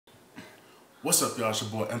What's up, y'all? It's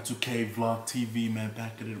your boy M2K Vlog TV, man,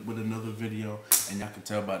 back at it with another video. And y'all can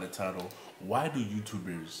tell by the title, why do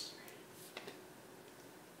YouTubers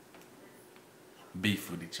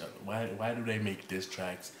beef with each other? Why do they make diss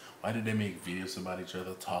tracks? Why do they make videos about each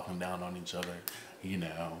other, talking down on each other, you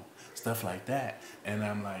know, stuff like that? And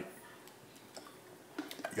I'm like,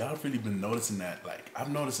 y'all really been noticing that? Like,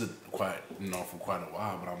 I've noticed it quite, for quite a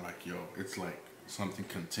while, but I'm like, yo, it's like something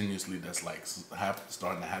continuously that's like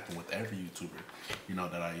starting to happen with every YouTuber,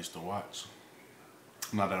 that I used to watch.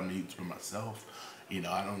 Not that I'm a YouTuber myself,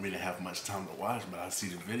 I don't really have much time to watch, but I see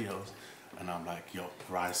the videos and I'm like, yo,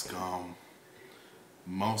 Rice Gum,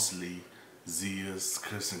 mostly Zia's,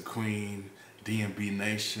 Chris and Queen, DMB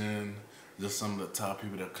Nation, just some of the top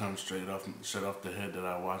people that come straight off the head that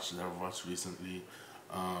I've watched recently.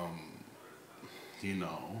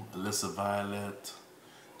 Alyssa Violet,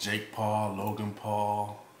 Jake Paul, Logan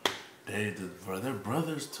Paul, they're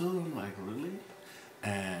brothers too. I'm like, really?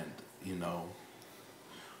 And,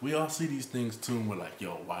 we all see these things too and we're like,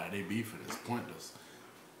 yo, why are they beefing? It's pointless.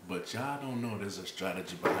 But y'all don't know there's a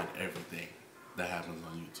strategy behind everything that happens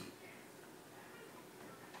on YouTube.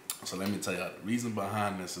 So let me tell y'all, the reason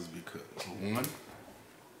behind this is because, one,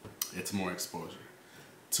 it's more exposure.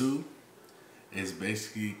 Two, it's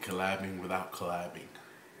basically collabing without collabing.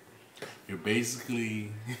 You're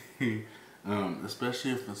basically, especially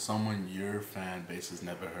if it's someone your fan base has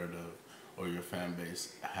never heard of, or your fan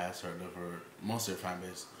base has heard of, or most of your fan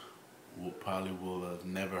base will have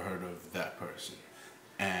never heard of that person.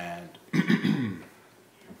 And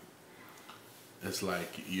it's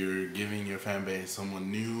like you're giving your fan base someone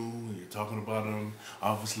new, you're talking about them.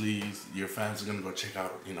 Obviously, your fans are gonna go check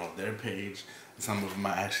out, their page. Some of them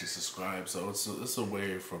might actually subscribe, so it's a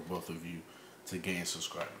way for both of you to gain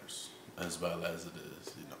subscribers, as well as it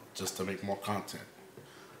is, just to make more content,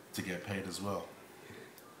 to get paid as well.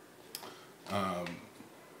 But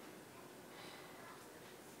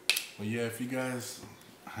yeah, if you guys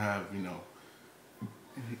have,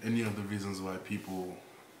 any of the reasons why people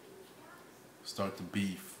start to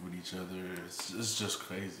beef with each other, it's just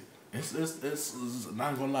crazy. It's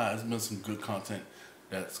not gonna lie, it's been some good content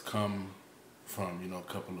that's come from, a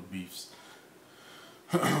couple of beefs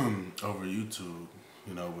over YouTube,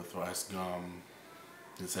 with Rice Gum,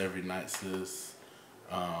 It's Every Night Sis,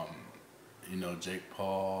 Jake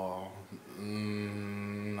Paul,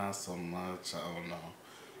 not so much, I don't know.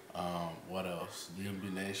 What else?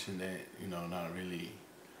 DMB Nation, they, not really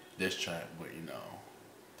diss track, but,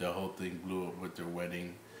 their whole thing blew up with their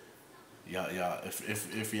wedding. Y'all,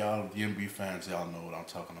 if y'all DMB fans, y'all know what I'm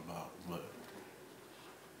talking about. But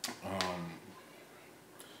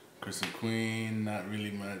Chris and Queen, not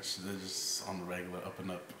really much. They're just on the regular, up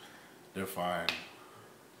and up. They're fine.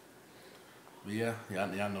 But yeah,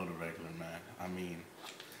 y'all know the regular, man. I mean,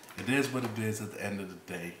 it is what it is at the end of the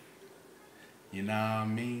day. You know what I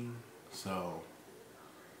mean? So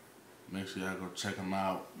make sure y'all go check them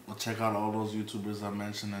out. Well, check out all those YouTubers I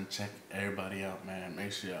mentioned and check everybody out, man.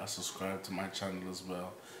 Make sure y'all subscribe to my channel as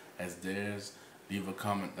well as theirs. Leave a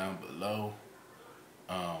comment down below.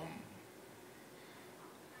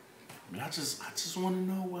 I just want to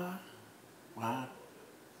know why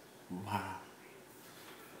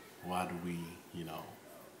do we,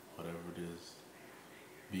 whatever it is,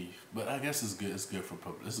 beef. But I guess it's good. It's good for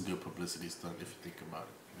it's a good publicity stunt if you think about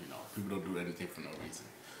it. People don't do anything for no reason.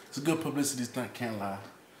 It's a good publicity stunt, can't lie.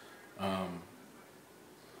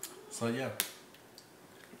 So yeah,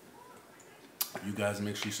 you guys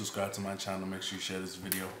make sure you subscribe to my channel. Make sure you share this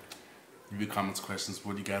video. Leave your comments, questions.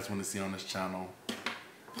 What do you guys want to see on this channel?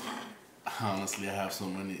 Honestly, I have so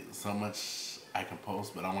much I can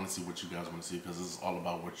post, but I want to see what you guys want to see because this is all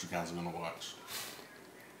about what you guys are gonna watch.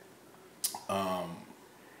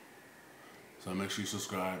 So make sure you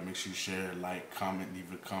subscribe, make sure you share, like, comment,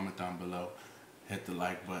 leave a comment down below. Hit the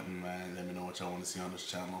like button, man. Let me know what y'all want to see on this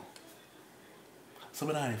channel. So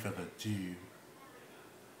without any further ado,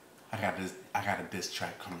 I got a diss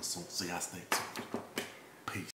track coming soon, so y'all stay tuned.